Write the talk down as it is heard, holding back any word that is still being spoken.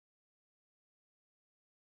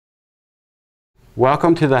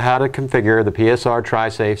Welcome to the How to Configure the PSR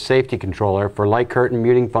TRISAFE Safety Controller for Light Curtain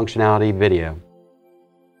Muting Functionality video.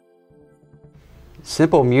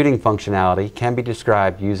 Simple muting functionality can be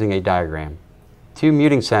described using a diagram. Two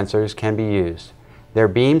muting sensors can be used. Their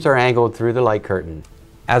beams are angled through the light curtain.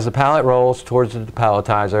 As the pallet rolls towards the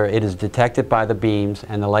depalletizer, it is detected by the beams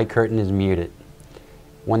and the light curtain is muted.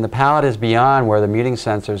 When the pallet is beyond where the muting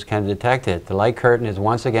sensors can detect it, the light curtain is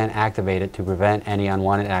once again activated to prevent any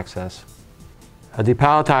unwanted access. A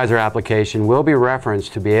depalletizer application will be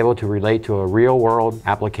referenced to be able to relate to a real-world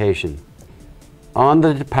application. On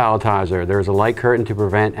the depalletizer, there is a light curtain to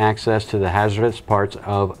prevent access to the hazardous parts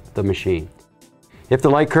of the machine. If the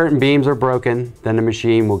light curtain beams are broken, then the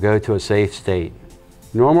machine will go to a safe state.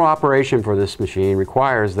 Normal operation for this machine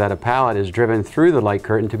requires that a pallet is driven through the light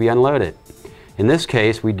curtain to be unloaded. In this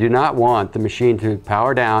case, we do not want the machine to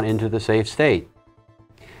power down into the safe state.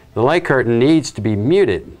 The light curtain needs to be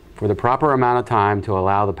muted for the proper amount of time to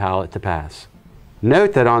allow the pallet to pass.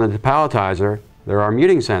 Note that on the depalletizer, there are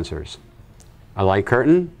muting sensors, a light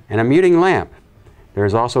curtain, and a muting lamp. There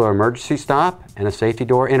is also an emergency stop and a safety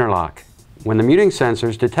door interlock. When the muting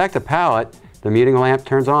sensors detect a pallet, the muting lamp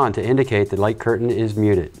turns on to indicate the light curtain is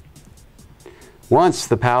muted. Once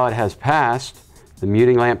the pallet has passed, the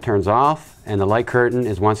muting lamp turns off and the light curtain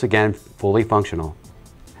is once again fully functional.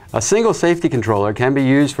 A single safety controller can be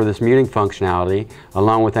used for this muting functionality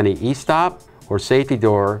along with any e-stop or safety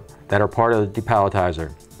door that are part of the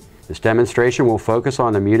depalletizer. This demonstration will focus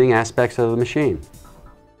on the muting aspects of the machine.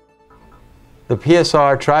 The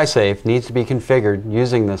PSR TRISAFE needs to be configured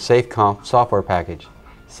using the SafeConf software package.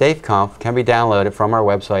 SafeConf can be downloaded from our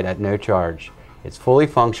website at no charge. It's fully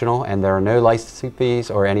functional and there are no licensing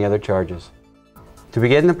fees or any other charges. To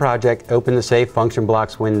begin the project, open the Safe Function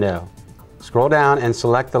Blocks window. Scroll down and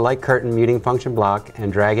select the light curtain muting function block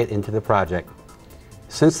and drag it into the project.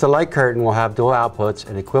 Since the light curtain will have dual outputs,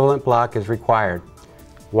 an equivalent block is required.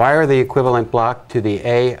 Wire the equivalent block to the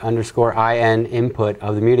A_IN input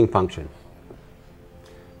of the muting function.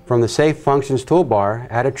 From the Safe Functions toolbar,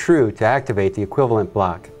 add a true to activate the equivalent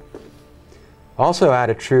block. Also add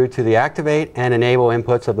a true to the activate and enable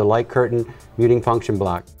inputs of the light curtain muting function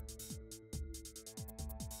block.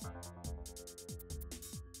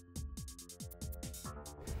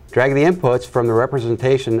 Drag the inputs from the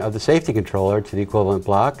representation of the safety controller to the equivalent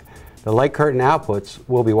block. The light curtain outputs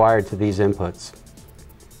will be wired to these inputs.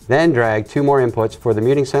 Then drag two more inputs for the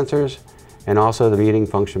muting sensors and also the muting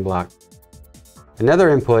function block. Another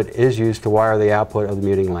input is used to wire the output of the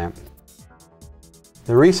muting lamp.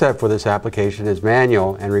 The reset for this application is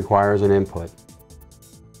manual and requires an input.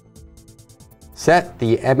 Set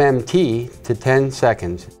the MMT to 10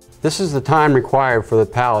 seconds. This is the time required for the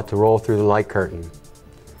pallet to roll through the light curtain.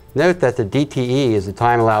 Note that the DTE is the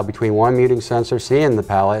time allowed between one muting sensor seeing the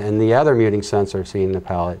pallet and the other muting sensor seeing the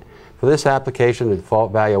pallet. For this application, the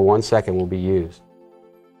default value of 1 second will be used.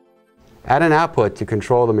 Add an output to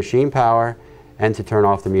control the machine power and to turn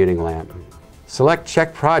off the muting lamp. Select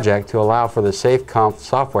Check Project to allow for the SafeConf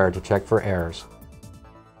software to check for errors.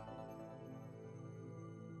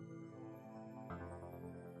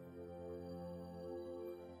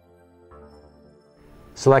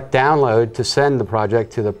 Select Download to send the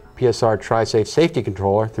project to the PSR TRISAFE Safety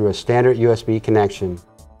Controller through a standard USB connection.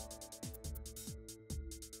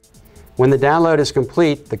 When the download is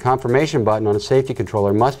complete, the confirmation button on the safety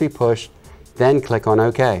controller must be pushed, then click on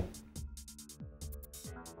OK.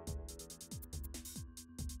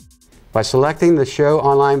 By selecting the Show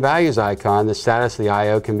Online Values icon, the status of the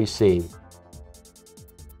I/O can be seen.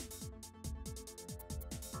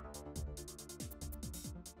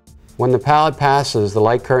 When the pallet passes, the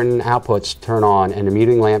light curtain outputs turn on and the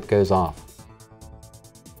muting lamp goes off.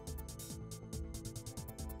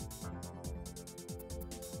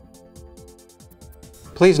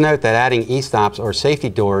 Please note that adding e-stops or safety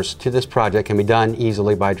doors to this project can be done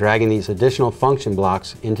easily by dragging these additional function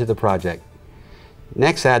blocks into the project.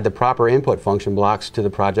 Next, add the proper input function blocks to the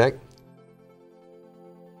project.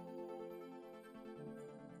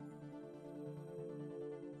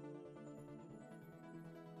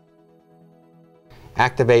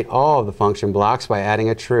 Activate all of the function blocks by adding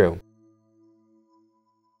a true.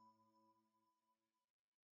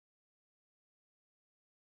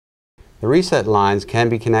 The reset lines can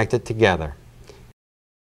be connected together.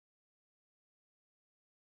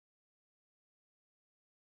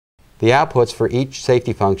 The outputs for each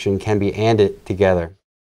safety function can be ANDed together.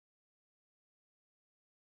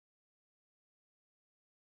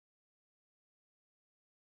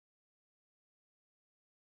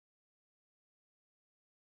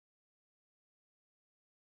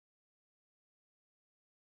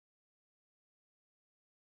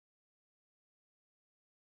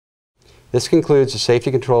 This concludes the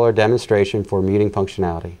safety controller demonstration for muting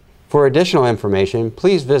functionality. For additional information,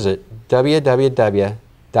 please visit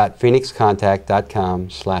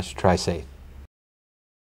www.phoenixcontact.com/trisafe.